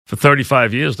For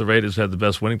 35 years, the Raiders had the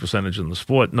best winning percentage in the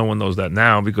sport. No one knows that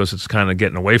now because it's kind of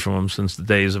getting away from them since the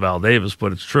days of Al Davis,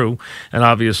 but it's true. And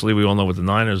obviously, we all know what the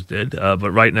Niners did.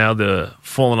 But right now, they're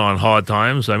falling on hard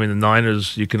times. I mean, the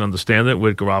Niners, you can understand it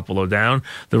with Garoppolo down.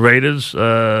 The Raiders,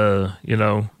 for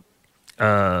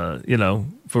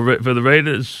the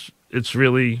Raiders, it's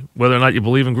really whether or not you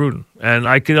believe in Gruden. And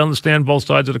I could understand both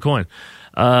sides of the coin.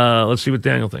 Let's see what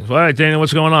Daniel thinks. All right, Daniel,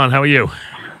 what's going on? How are you?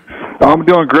 I'm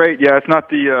doing great. Yeah, it's not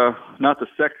the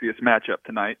sexiest matchup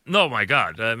tonight. No, my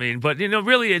God. I mean, but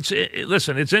really,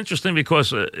 listen. It's interesting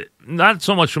because not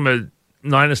so much from a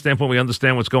Niners standpoint. We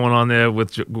understand what's going on there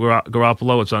with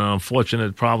Garoppolo. It's an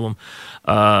unfortunate problem,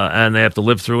 and they have to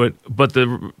live through it. But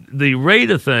the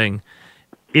Raider thing,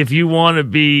 if you want to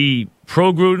be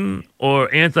pro-Gruden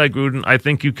or anti-Gruden, I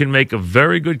think you can make a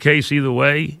very good case either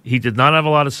way. He did not have a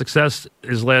lot of success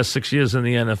his last 6 years in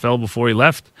the NFL before he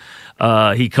left.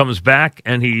 He comes back,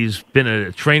 and he's been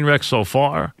a train wreck so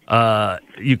far.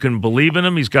 You can believe in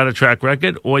him. He's got a track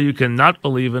record, or you can not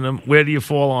believe in him. Where do you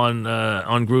fall on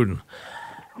Gruden?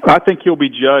 I think he'll be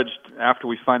judged after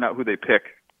we find out who they pick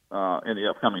in the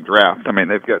upcoming draft. I mean,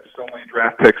 they've got so many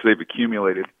draft picks they've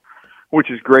accumulated,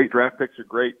 which is great. Draft picks are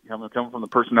great. Coming from the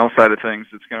personnel side of things,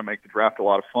 it's going to make the draft a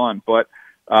lot of fun. But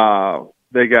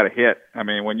they got to hit. I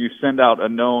mean, when you send out a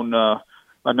known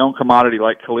commodity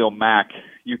like Khalil Mack,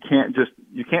 you can't just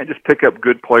pick up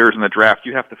good players in the draft.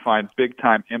 You have to find big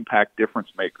time impact difference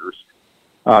makers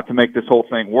to make this whole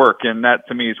thing work. And that,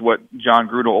 to me, is what John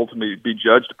Gruden will ultimately be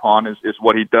judged upon is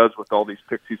what he does with all these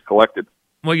picks he's collected.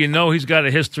 Well, he's got a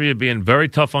history of being very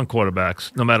tough on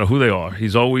quarterbacks, no matter who they are.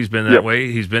 He's always been that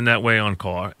way. He's been that way on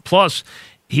Carr. Plus,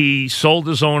 he sold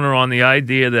his owner on the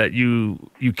idea that you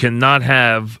cannot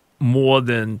have more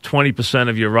than 20%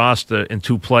 of your roster in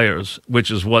two players,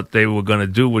 which is what they were going to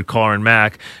do with Carr and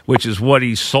Mack, which is what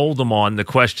he sold them on. The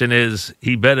question is,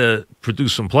 he better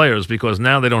produce some players because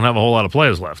now they don't have a whole lot of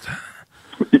players left.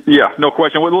 Yeah, no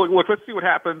question. Well, look, let's see what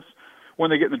happens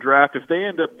when they get in the draft. If they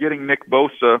end up getting Nick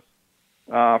Bosa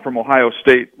from Ohio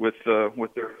State with their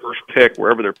first pick,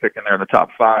 wherever they're picking there in the top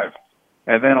 5,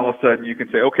 and then all of a sudden you can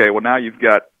say, okay, well now you've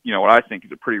got what I think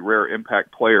is a pretty rare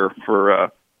impact player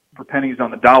for pennies on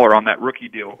the dollar on that rookie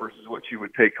deal versus what you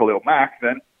would pay Khalil Mack,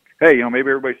 then, hey, maybe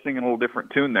everybody's singing a little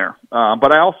different tune there.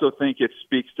 But I also think it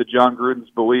speaks to John Gruden's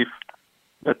belief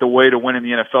that the way to win in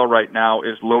the NFL right now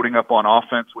is loading up on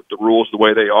offense with the rules the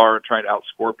way they are and trying to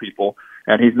outscore people.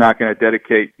 And he's not going to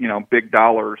dedicate, big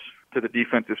dollars to the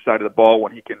defensive side of the ball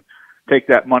when he can take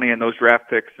that money and those draft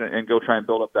picks and go try and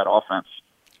build up that offense.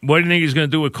 What do you think he's going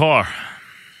to do with Carr?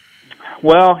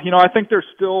 Well, I think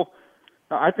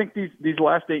I think these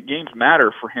last 8 games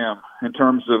matter for him in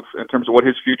terms of what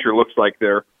his future looks like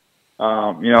there.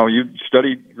 You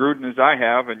study Gruden as I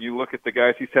have, and you look at the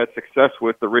guys he's had success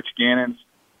with, the Rich Gannons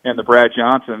and the Brad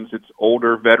Johnsons. It's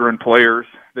older veteran players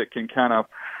that can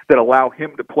that allow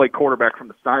him to play quarterback from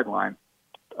the sideline.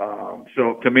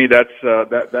 So to me, that's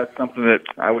something that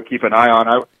I would keep an eye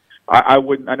on. I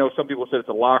wouldn't. I know some people said it's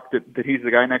a lock that he's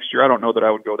the guy next year. I don't know that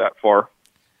I would go that far.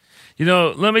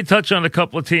 Let me touch on a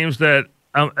couple of teams that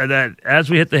as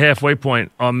we hit the halfway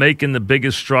point are making the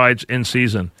biggest strides in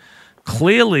season.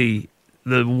 Clearly,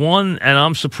 the one, and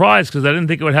I'm surprised because I didn't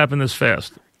think it would happen this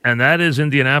fast, and that is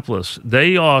Indianapolis.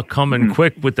 They are coming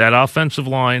quick with that offensive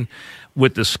line,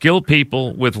 with the skilled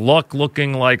people, with Luck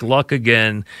looking like Luck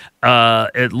again.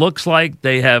 It looks like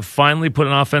they have finally put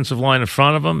an offensive line in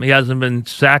front of him. He hasn't been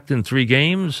sacked in 3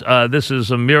 games. This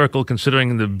is a miracle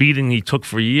considering the beating he took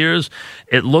for years.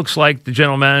 It looks like the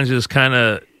general manager is kind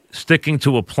of sticking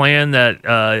to a plan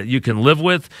that you can live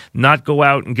with, not go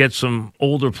out and get some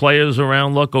older players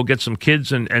around. Look, go get some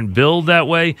kids and build that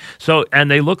way. So, and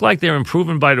they look like they're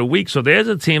improving by the week. So there's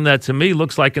a team that to me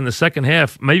looks like in the second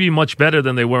half, maybe much better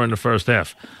than they were in the first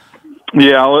half.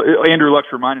 Yeah, Andrew Luck's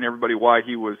reminding everybody why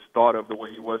he was thought of the way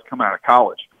he was coming out of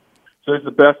college. So it's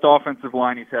the best offensive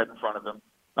line he's had in front of him.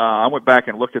 I went back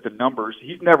and looked at the numbers.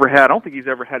 I don't think he's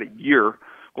ever had a year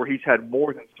where he's had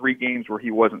more than 3 games where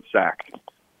he wasn't sacked.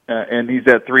 And he's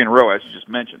had 3 in a row, as you just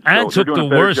mentioned. And took the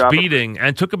worst beating,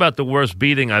 and took about the worst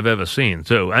beating I've ever seen,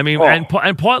 too. I mean,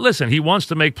 listen, he wants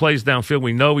to make plays downfield.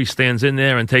 We know he stands in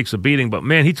there and takes a beating, but,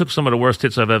 man, he took some of the worst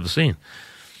hits I've ever seen.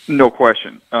 No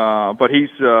question. But he's,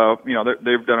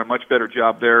 they've done a much better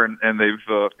job there, and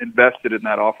they've invested in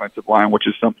that offensive line, which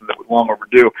is something that was long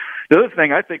overdue. The other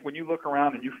thing, I think, when you look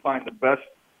around and you find the best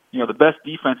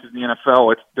defenses in the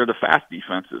NFL, they're the fast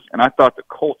defenses. And I thought the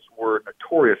Colts were a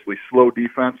notoriously slow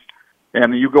defense.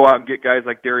 And you go out and get guys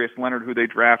like Darius Leonard, who they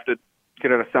drafted,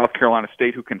 get out of South Carolina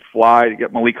State, who can fly. You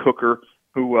get Malik Hooker,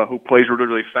 who plays really,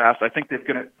 really fast. I think they've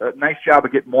done a nice job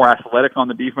of getting more athletic on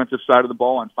the defensive side of the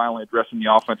ball and finally addressing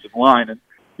the offensive line, and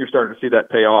you're starting to see that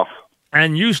pay off.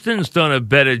 And Houston's done a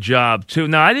better job, too.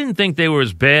 Now, I didn't think they were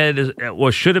as bad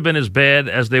or should have been as bad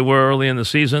as they were early in the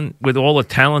season with all the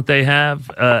talent they have.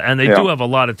 And they do have a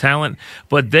lot of talent.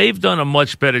 But they've done a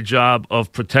much better job of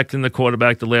protecting the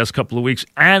quarterback the last couple of weeks.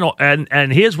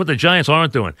 And here's what the Giants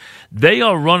aren't doing. They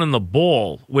are running the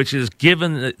ball, which is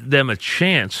giving them a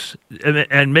chance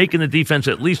and making the defense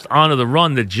at least honor the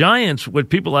run. The Giants, what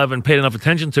people haven't paid enough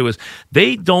attention to is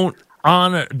they don't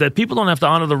honor that people don't have to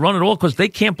honor the run at all because they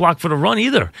can't block for the run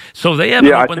either. So they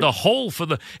haven't opened a hole for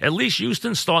at least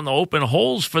Houston's starting to open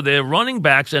holes for their running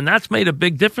backs, and that's made a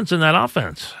big difference in that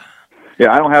offense.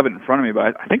 Yeah, I don't have it in front of me,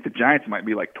 but I think the Giants might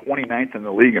be like 29th in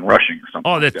the league in rushing or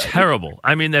something. Oh, they're terrible.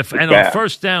 I mean, on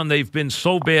first down, they've been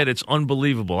so bad, it's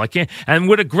unbelievable. I can't. And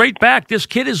with a great back, this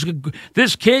kid,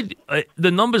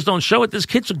 the numbers don't show it. This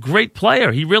kid's a great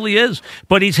player. He really is.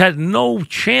 But he's had no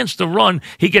chance to run.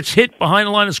 He gets hit behind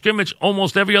the line of scrimmage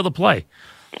almost every other play.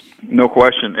 No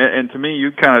question. And to me,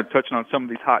 you kind of touching on some of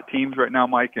these hot teams right now,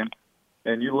 Mike,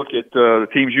 and you look at the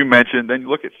teams you mentioned, then you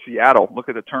look at Seattle. Look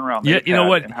at the turnaround. Yeah, you know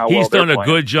what? He's done a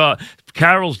good job.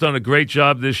 Carroll's done a great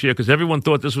job this year because everyone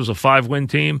thought this was a 5-win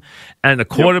team, and the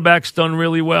quarterback's done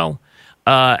really well.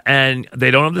 And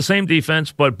they don't have the same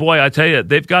defense, but boy, I tell you,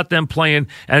 they've got them playing.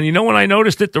 And you know when I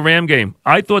noticed it, the Ram game,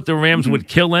 I thought the Rams would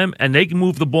kill them, and they can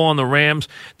move the ball on the Rams.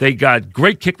 They got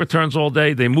great kick returns all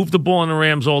day. They moved the ball on the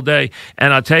Rams all day.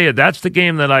 And I'll tell you, that's the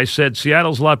game that I said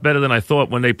Seattle's a lot better than I thought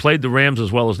when they played the Rams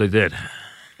as well as they did.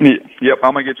 Yep,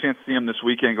 I'm gonna get a chance to see them this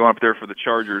weekend. Going up there for the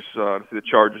Chargers, to see the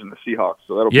Chargers and the Seahawks.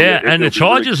 So that'll and the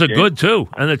Chargers are good too.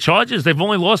 And the Chargers, they've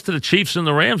only lost to the Chiefs and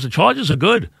the Rams. The Chargers are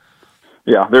good.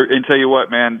 Yeah, and tell you what,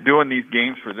 man, doing these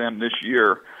games for them this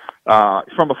year,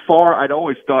 from afar, I'd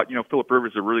always thought, Phillip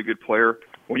Rivers is a really good player.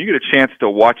 When you get a chance to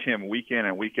watch him week in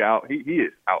and week out, he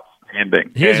is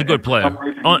outstanding. He is a good player.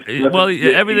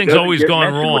 Everything's always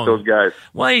gone wrong. With those guys.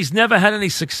 Well, he's never had any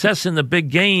success in the big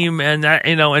game, and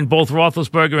and both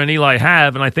Roethlisberger and Eli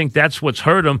have, and I think that's what's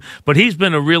hurt him. But he's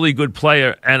been a really good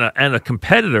player and a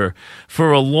competitor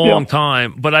for a long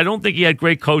time. But I don't think he had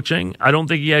great coaching. I don't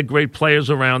think he had great players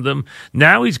around him.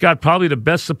 Now he's got probably the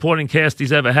best supporting cast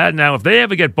he's ever had. Now, if they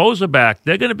ever get Bosa back,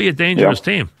 they're going to be a dangerous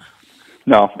team.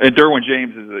 No, and Derwin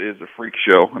James is a freak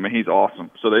show. I mean, he's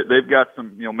awesome. So they've got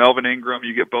some, Melvin Ingram.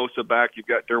 You get Bosa back. You've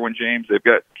got Derwin James. They've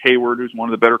got Hayward, who's one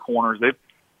of the better corners.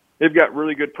 They've got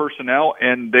really good personnel,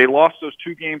 and they lost those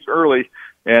 2 games early.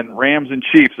 And Rams and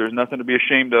Chiefs, there's nothing to be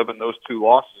ashamed of in those 2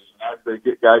 losses. And as they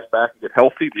get guys back and get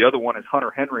healthy, the other one is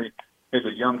Hunter Henry, is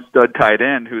a young stud tight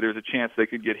end who there's a chance they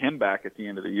could get him back at the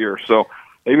end of the year. So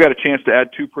they've got a chance to add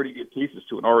 2 pretty good pieces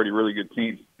to an already really good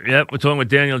team. Yep, we're talking with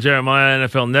Daniel Jeremiah,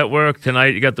 NFL Network.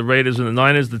 Tonight you got the Raiders and the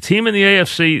Niners. The team in the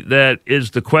AFC that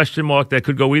is the question mark that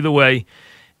could go either way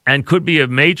and could be a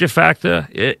major factor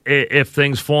if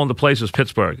things fall into place is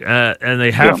Pittsburgh. And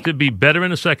they have to be better in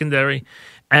the secondary.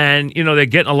 And, they're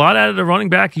getting a lot out of the running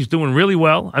back. He's doing really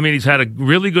well. I mean, he's had a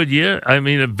really good year. I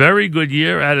mean, a very good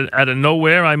year out of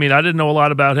nowhere. I mean, I didn't know a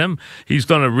lot about him. He's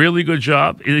done a really good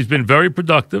job. He's been very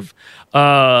productive.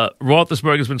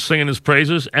 Roethlisberger's been singing his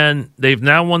praises, and they've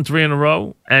now won 3 in a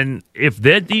row. And if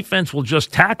their defense will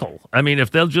just tackle, I mean,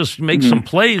 if they'll just make some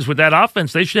plays with that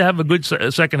offense, they should have a good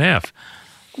second half.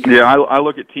 Yeah, I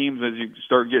look at teams as you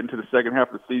start getting to the second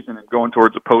half of the season and going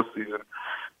towards the postseason.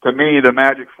 To me, the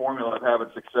magic formula of having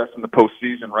success in the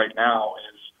postseason right now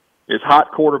is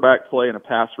hot quarterback play and a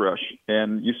pass rush.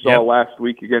 And you saw last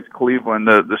week against Cleveland,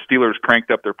 the Steelers cranked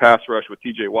up their pass rush with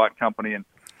T.J. Watt and company,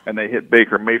 and they hit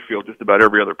Baker Mayfield just about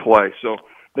every other play. So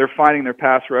they're finding their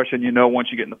pass rush, and once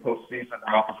you get in the postseason,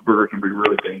 Roethlisberger can be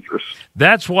really dangerous.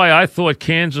 That's why I thought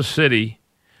Kansas City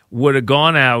would have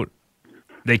gone out.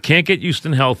 They can't get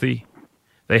Houston healthy.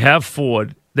 They have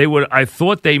Ford. I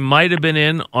thought they might have been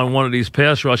in on one of these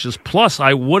pass rushes. Plus,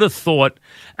 I would have thought,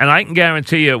 and I can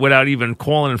guarantee you without even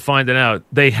calling and finding out,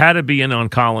 they had to be in on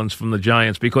Collins from the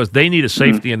Giants because they need a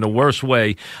safety in the worst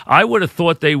way. I would have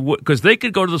thought they would, because they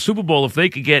could go to the Super Bowl if they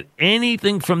could get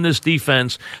anything from this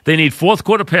defense. They need fourth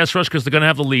quarter pass rush because they're going to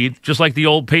have the lead, just like the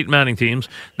old Peyton Manning teams.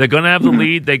 They're going to have the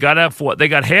lead. They got to have 4. They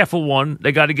got half of one.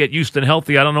 They got to get Houston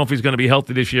healthy. I don't know if he's going to be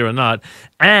healthy this year or not.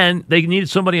 And they needed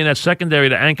somebody in that secondary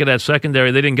to anchor that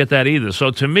secondary. They didn't get that either. So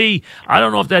to me, I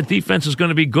don't know if that defense is going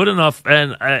to be good enough.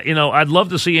 And, I'd love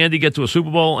to see Andy get to a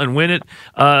Super Bowl and win it.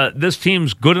 This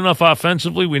team's good enough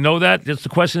offensively. We know that. Just the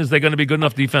question is, they're going to be good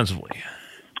enough defensively.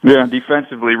 Yeah,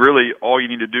 defensively, really all you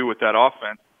need to do with that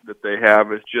offense that they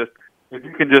have is just if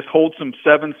you can just hold some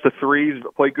 7s to 3s,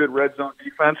 but play good red zone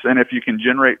defense, and if you can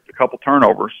generate a couple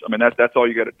turnovers, I mean, that's all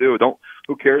you got to do.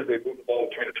 Who cares? They move the ball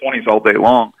between the 20s all day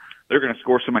long. They're going to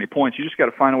score so many points. You just got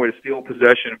to find a way to steal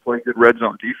possession and play good red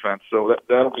zone defense. So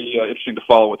that'll be interesting to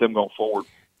follow with them going forward.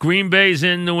 Green Bay's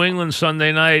in New England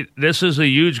Sunday night. This is a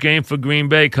huge game for Green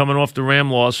Bay coming off the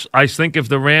Ram loss. I think if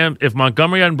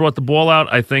Montgomery hadn't brought the ball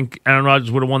out, I think Aaron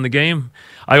Rodgers would have won the game.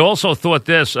 I also thought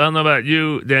this. I don't know about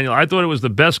you, Daniel. I thought it was the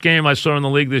best game I saw in the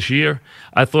league this year.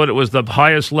 I thought it was the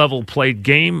highest level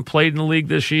game played in the league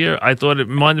this year. I thought it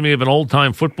reminded me of an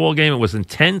old-time football game. It was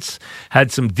intense,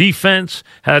 had some defense,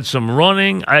 had some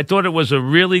running. I thought it was a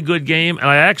really good game, and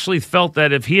I actually felt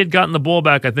that if he had gotten the ball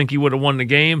back, I think he would have won the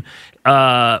game.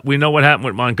 We know what happened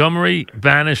with Montgomery,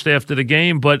 banished after the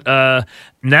game, but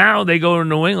now they go to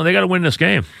New England. They got to win this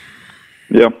game.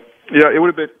 Yeah. It would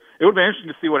have been interesting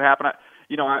to see what happened.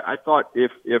 I thought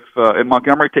if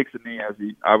Montgomery takes a knee, as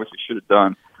he obviously should have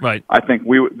done, right? I think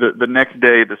the next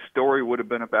day the story would have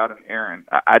been about an Aaron.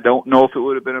 I don't know if it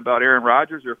would have been about Aaron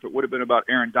Rodgers or if it would have been about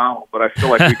Aaron Donald, but I feel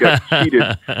like we got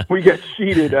cheated. We got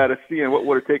cheated out of seeing what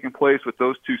would have taken place with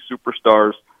those two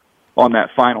superstars on that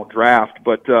final draft.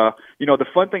 But the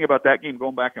fun thing about that game,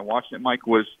 going back and watching it, Mike,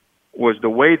 was the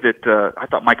way that I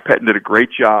thought Mike Pettin did a great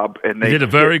job, and they did a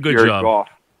very good job. Goff.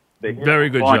 Very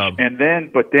good job.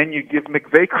 But then you give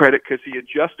McVay credit because he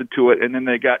adjusted to it, and then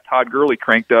they got Todd Gurley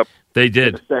cranked up. They did.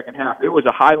 In the second half. It was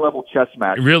a high-level chess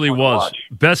match. It really was.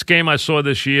 Best game I saw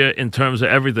this year in terms of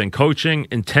everything. Coaching,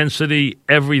 intensity,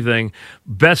 everything.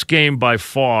 Best game by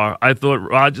far. I thought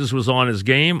Rodgers was on his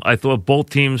game. I thought both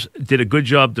teams did a good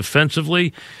job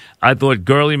defensively. I thought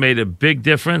Gurley made a big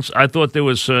difference. I thought there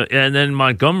was, and then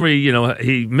Montgomery,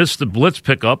 he missed the blitz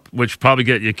pickup, which probably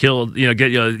get you killed,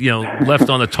 get you, left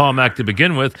on the tarmac to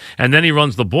begin with, and then he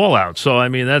runs the ball out. So, I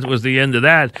mean, that was the end of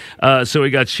that. So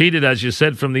he got cheated, as you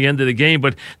said, from the end of the game.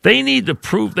 But they need to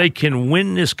prove they can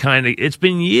win this kind of. It's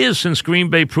been years since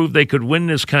Green Bay proved they could win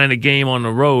this kind of game on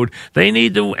the road. They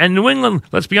need to, and New England.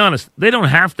 Let's be honest, they don't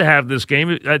have to have this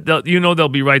game. They'll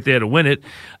be right there to win it.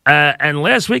 And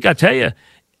last week, I tell you.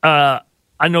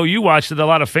 I know you watched it. A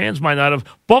lot of fans might not have.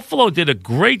 Buffalo did a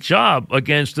great job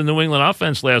against the New England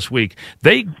offense last week.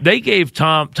 They gave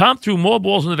Tom threw more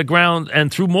balls into the ground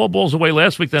and threw more balls away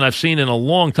last week than I've seen in a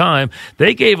long time.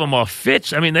 They gave him a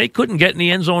fits. I mean, they couldn't get in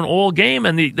the end zone all game,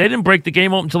 and they didn't break the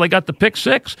game open until they got the pick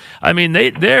six. I mean,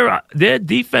 their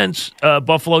defense,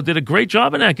 Buffalo, did a great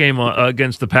job in that game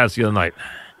against the Pats the other night.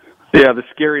 Yeah, the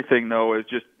scary thing, though, is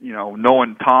just,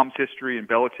 knowing Tom's history and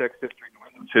Belichick's history and New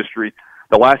England's history,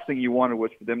 the last thing you wanted was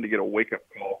for them to get a wake-up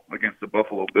call against the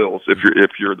Buffalo Bills. If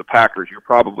you're the Packers, you're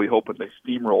probably hoping they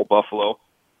steamroll Buffalo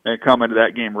and come into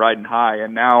that game riding high.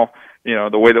 And now,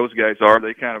 the way those guys are,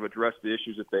 they kind of address the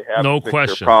issues that they have. No to fix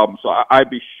question. Their problems. So I'd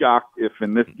be shocked if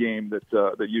in this game that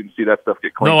you didn't see that stuff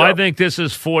get cleaned up. No, I think this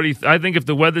is 40. I think if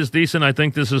the weather's decent, I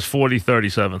think this is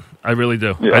 40-37. I really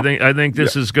do. Yeah. I think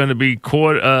this is going to be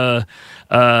court.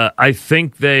 I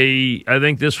think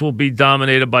this will be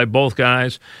dominated by both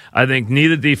guys. I think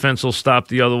neither defense will stop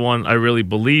the other one. I really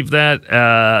believe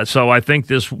that. So I think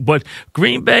this. But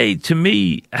Green Bay, to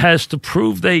me, has to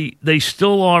prove they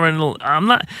still are in.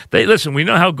 Listen, we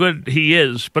know how good he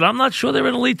is, but I'm not sure they're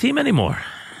an elite team anymore.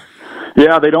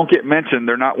 Yeah, they don't get mentioned.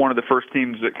 They're not one of the first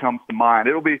teams that comes to mind.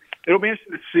 It'll be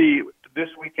interesting to see this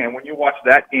weekend when you watch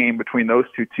that game between those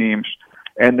two teams,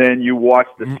 and then you watch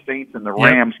the Saints and the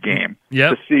Rams game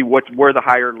to see where the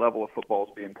higher level of football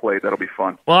is being played. That'll be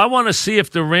fun. Well, I want to see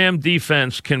if the Ram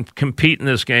defense can compete in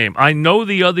this game. I know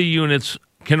the other units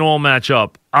can all match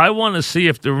up. I want to see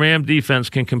if the Ram defense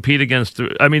can compete against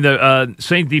the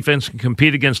Saint defense can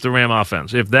compete against the Ram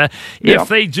offense. If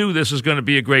they do, this is going to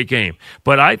be a great game.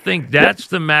 But I think that's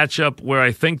the matchup where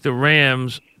I think the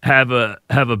Rams have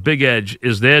a big edge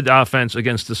is their offense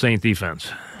against the Saint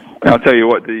defense. I'll tell you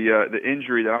what, the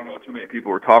injury that I don't know too many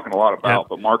people are talking a lot about,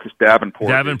 but Marcus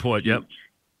Davenport. Yep.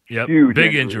 Huge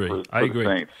big injury. For I agree.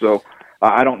 The Saints. So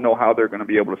I don't know how they're going to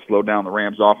be able to slow down the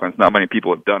Rams offense. Not many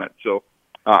people have done it. So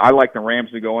I like the Rams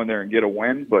to go in there and get a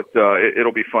win, but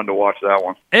it'll be fun to watch that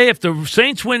one. Hey, if the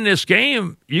Saints win this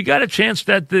game, you got a chance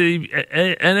that the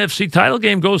NFC title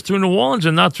game goes through New Orleans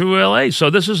and not through L.A., so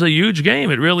this is a huge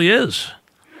game. It really is.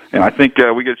 And I think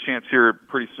we get a chance here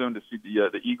pretty soon to see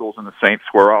the Eagles and the Saints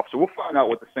square off. So we'll find out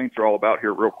what the Saints are all about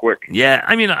here real quick. Yeah,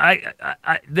 I mean,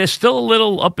 they're still a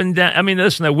little up and down. I mean,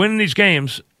 listen, they're winning these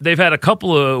games. They've had a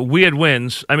couple of weird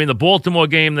wins. I mean, the Baltimore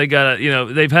game,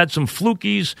 they've had some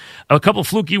a couple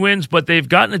fluky wins, but they've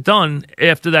gotten it done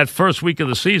after that first week of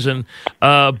the season.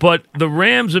 But the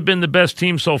Rams have been the best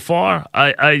team so far.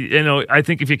 I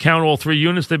think if you count all three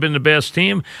units, they've been the best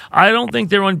team. I don't think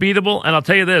they're unbeatable, and I'll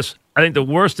tell you this. I think the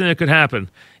worst thing that could happen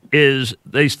is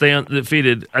they stay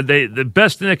undefeated. The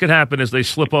best thing that could happen is they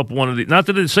slip up one of the, not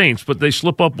to the Saints, but they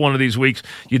slip up one of these weeks.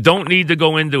 You don't need to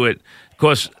go into it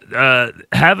because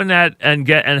having that and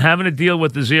having to deal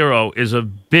with the 0 is a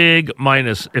big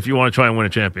minus if you want to try and win a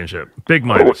championship. Big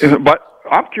minus. But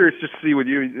I'm curious to see with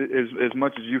you as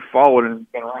much as you've followed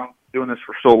and been around doing this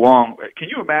for so long. Can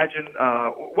you imagine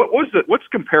what's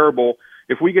comparable?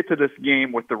 If we get to this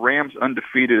game with the Rams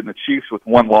undefeated and the Chiefs with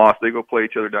one loss, they go play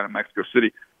each other down in Mexico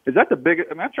City. Is that the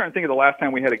biggest? I'm trying to think of the last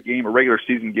time we had a regular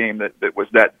season game that was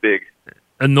that big.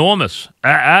 Enormous.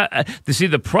 See,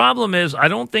 the problem is I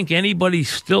don't think anybody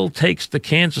still takes the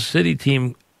Kansas City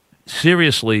team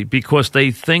seriously because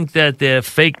they think that they're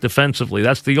fake defensively.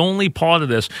 That's the only part of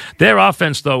this. Their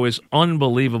offense, though, is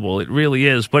unbelievable. It really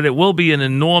is. But it will be an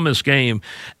enormous game.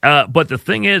 But the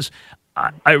thing is,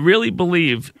 I really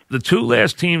believe the two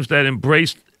last teams that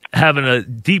embraced having a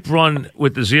deep run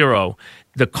with the 0,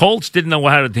 the Colts didn't know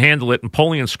how to handle it, and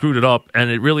Polian screwed it up,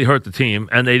 and it really hurt the team,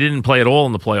 and they didn't play at all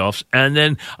in the playoffs. And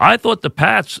then I thought the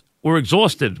Pats were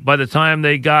exhausted by the time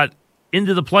they got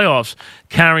into the playoffs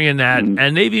carrying that,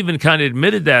 and they've even kind of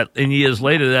admitted that in years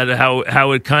later that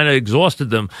how it kind of exhausted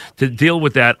them to deal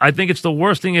with that. I think it's the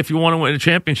worst thing if you want to win a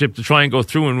championship to try and go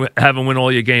through and have them win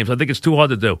all your games. I think it's too hard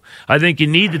to do. I think you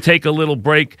need to take a little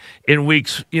break in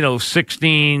weeks,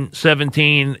 16,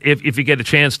 17, if you get a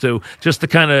chance to, just to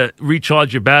kind of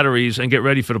recharge your batteries and get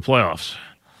ready for the playoffs.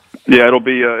 Yeah, it'll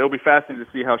be fascinating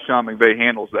to see how Sean McVay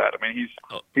handles that. I mean, he's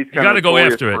you got to go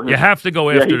after it. You have to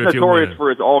go after it. He's notorious for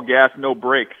his all gas, no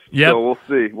brakes. Yep. So we'll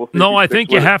see. No, I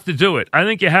think you have to do it. I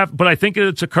think you have, but I think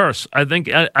it's a curse. I think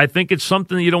it's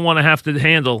something you don't want to have to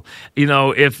handle.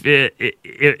 If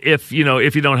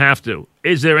you don't have to.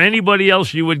 Is there anybody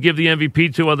else you would give the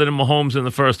MVP to other than Mahomes in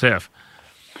the first half?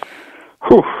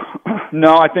 Whew.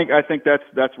 No, I think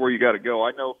that's where you got to go.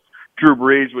 I know Drew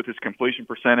Brees with his completion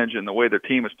percentage and the way their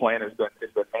team is playing has been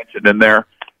mentioned in there.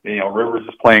 Rivers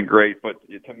is playing great, but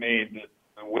to me,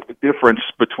 with the difference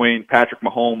between Patrick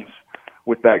Mahomes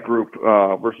with that group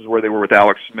versus where they were with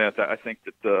Alex Smith, I think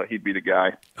that he'd be the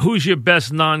guy. Who's your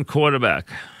best non-quarterback?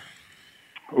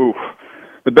 Ooh,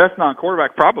 the best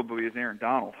non-quarterback probably is Aaron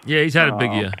Donald. Yeah, he's had a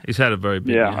big year. He's had a very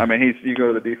big year. I mean, you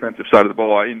go to the defensive side of the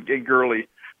ball, and Gurley,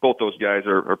 both those guys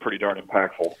are pretty darn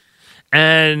impactful.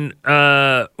 And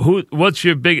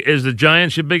is the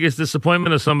Giants your biggest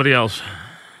disappointment or somebody else?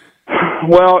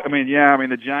 Well,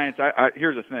 the Giants,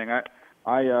 here's the thing.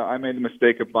 I made the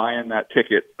mistake of buying that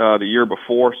ticket the year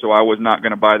before, so I was not going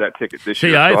to buy that ticket this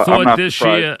year. I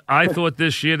thought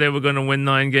this year they were going to win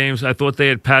 9 games. I thought they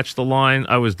had patched the line.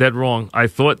 I was dead wrong. I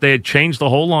thought they had changed the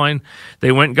whole line.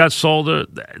 They went and got Solder.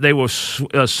 They were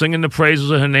singing the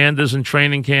praises of Hernandez in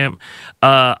training camp.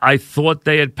 I thought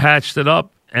they had patched it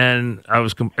up. And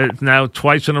now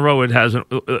twice in a row it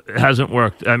hasn't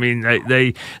worked. I mean,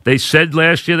 they said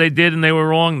last year they did and they were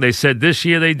wrong. They said this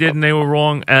year they did and they were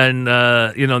wrong. And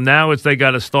now they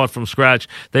got to start from scratch.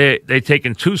 They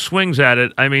taken 2 swings at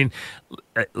it. I mean,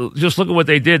 just look at what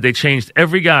they did. They changed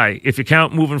every guy. If you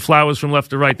count moving Flowers from left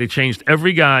to right, they changed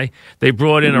every guy. They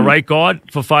brought in a right guard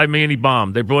for $5 million. He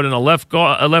bombed. They brought in a left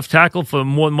tackle for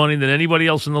more money than anybody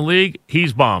else in the league.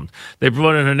 He's bombed. They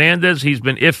brought in Hernandez. He's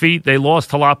been iffy. They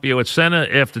lost Jalapio at center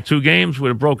after 2 games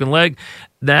with a broken leg.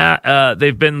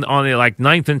 They've been on the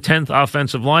 9th and 10th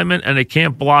offensive lineman, and they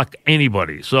can't block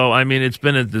anybody. So I mean, it's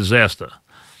been a disaster.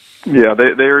 Yeah,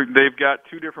 they've got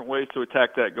 2 different ways to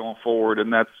attack that going forward,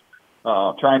 and that's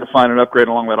trying to find an upgrade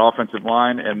along that offensive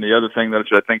line, and the other thing that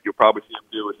I think you'll probably see them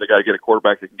do is they got to get a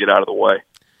quarterback that can get out of the way.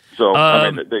 So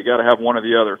they got to have one or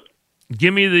the other.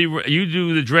 Give me you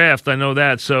do the draft. I know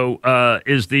that. So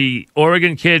is the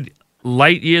Oregon kid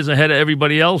light years ahead of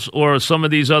everybody else, or some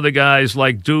of these other guys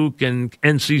like Duke and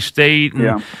NC State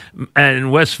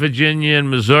and West Virginia and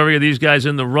Missouri, are these guys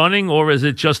in the running, or is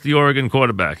it just the Oregon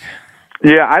quarterback?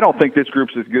 Yeah, I don't think this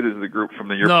group's as good as the group from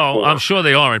the year before. No, I'm sure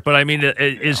they aren't. But I mean,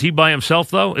 is he by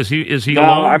himself though? Is he no,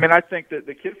 alone? I mean, I think that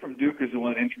the kid from Duke is the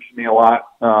one that interests me a lot.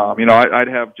 I'd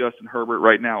have Justin Herbert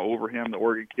right now over him, the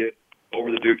Oregon kid,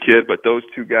 over the Duke kid. But those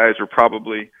 2 guys are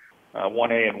probably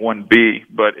 1A and 1B.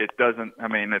 But it doesn't. I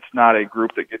mean, it's not a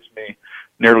group that gets me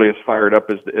nearly as fired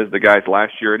up as the guys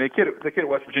last year. And the kid at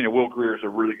West Virginia, Will Greer, is a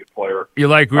really good player. You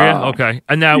like Greer? Okay.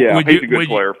 And now, he's a good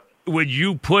player. Would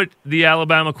you put the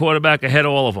Alabama quarterback ahead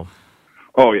of all of them?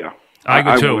 Oh, yeah.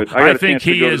 I do, too. I think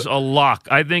he is a lock.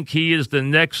 I think he is the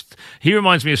next. He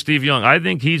reminds me of Steve Young. I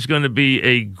think he's going to be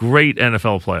a great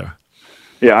NFL player.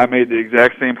 Yeah, I made the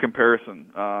exact same comparison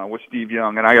with Steve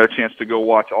Young, and I got a chance to go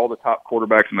watch all the top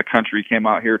quarterbacks in the country. He came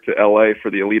out here to L.A.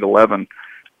 for the Elite 11,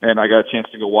 and I got a chance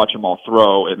to go watch them all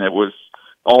throw, and it was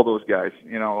all those guys,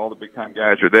 all the big time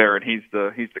guys are there, and he's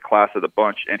the class of the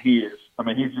bunch, and he is. I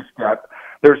mean, he's just got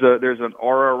there's an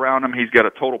aura around him. He's got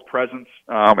a total presence.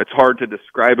 It's hard to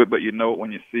describe it, but you know it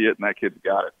when you see it, and that kid's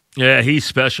got it. Yeah, he's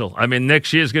special. I mean,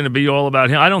 next year's going to be all about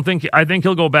him. I think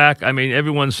he'll go back. I mean,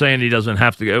 everyone's saying he doesn't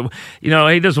have to go.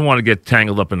 He doesn't want to get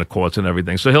tangled up in the courts and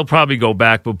everything, so he'll probably go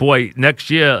back. But boy, next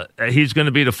year he's going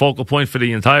to be the focal point for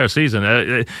the entire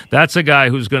season. That's a guy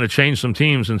who's going to change some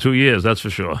teams in 2 years. That's for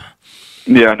sure.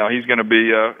 Yeah, no, he's going to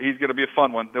be a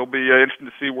fun one. It'll be interesting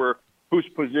to see who's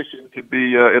positioned to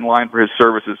be in line for his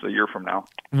services a year from now.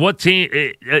 What team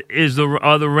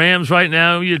are the Rams right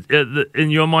now?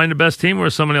 In your mind, the best team, or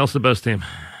is someone else the best team?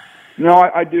 No,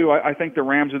 I do. I think the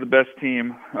Rams are the best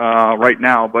team right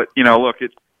now. But look,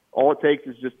 all it takes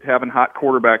is just having hot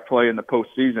quarterback play in the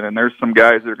postseason, and there's some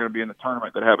guys that are going to be in the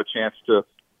tournament that have a chance to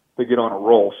get on a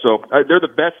roll. So they're the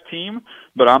best team,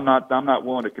 but I'm not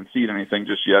willing to concede anything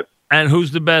just yet. And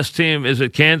who's the best team? Is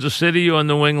it Kansas City or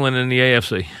New England in the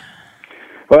AFC?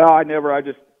 Well, I'll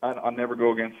never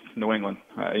go against New England.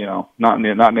 Not in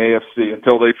the AFC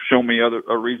until they show me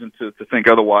a reason to think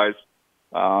otherwise.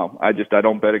 I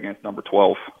don't bet against number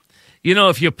 12.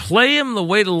 If you play him the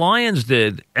way the Lions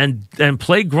did, and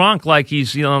play Gronk like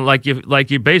he's like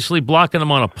you're basically blocking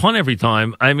him on a punt every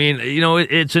time. I mean,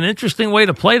 it's an interesting way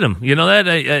to play them. That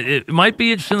it might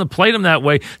be interesting to play them that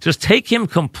way. Just take him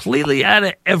completely out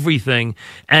of everything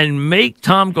and make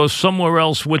Tom go somewhere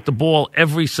else with the ball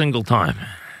every single time.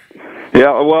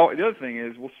 Yeah, well, the other thing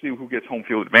is we'll see who gets home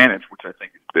field advantage, which I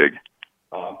think is big.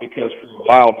 Because for a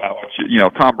while now,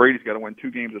 Tom Brady's got to win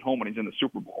 2 games at home when he's in the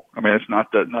Super Bowl. I mean, it's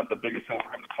not the biggest hill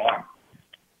for him to climb.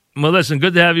 Well, listen,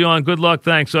 good to have you on. Good luck.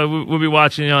 Thanks. We'll be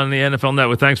watching you on the NFL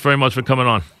Network. Thanks very much for coming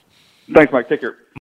on. Thanks, Mike. Take care.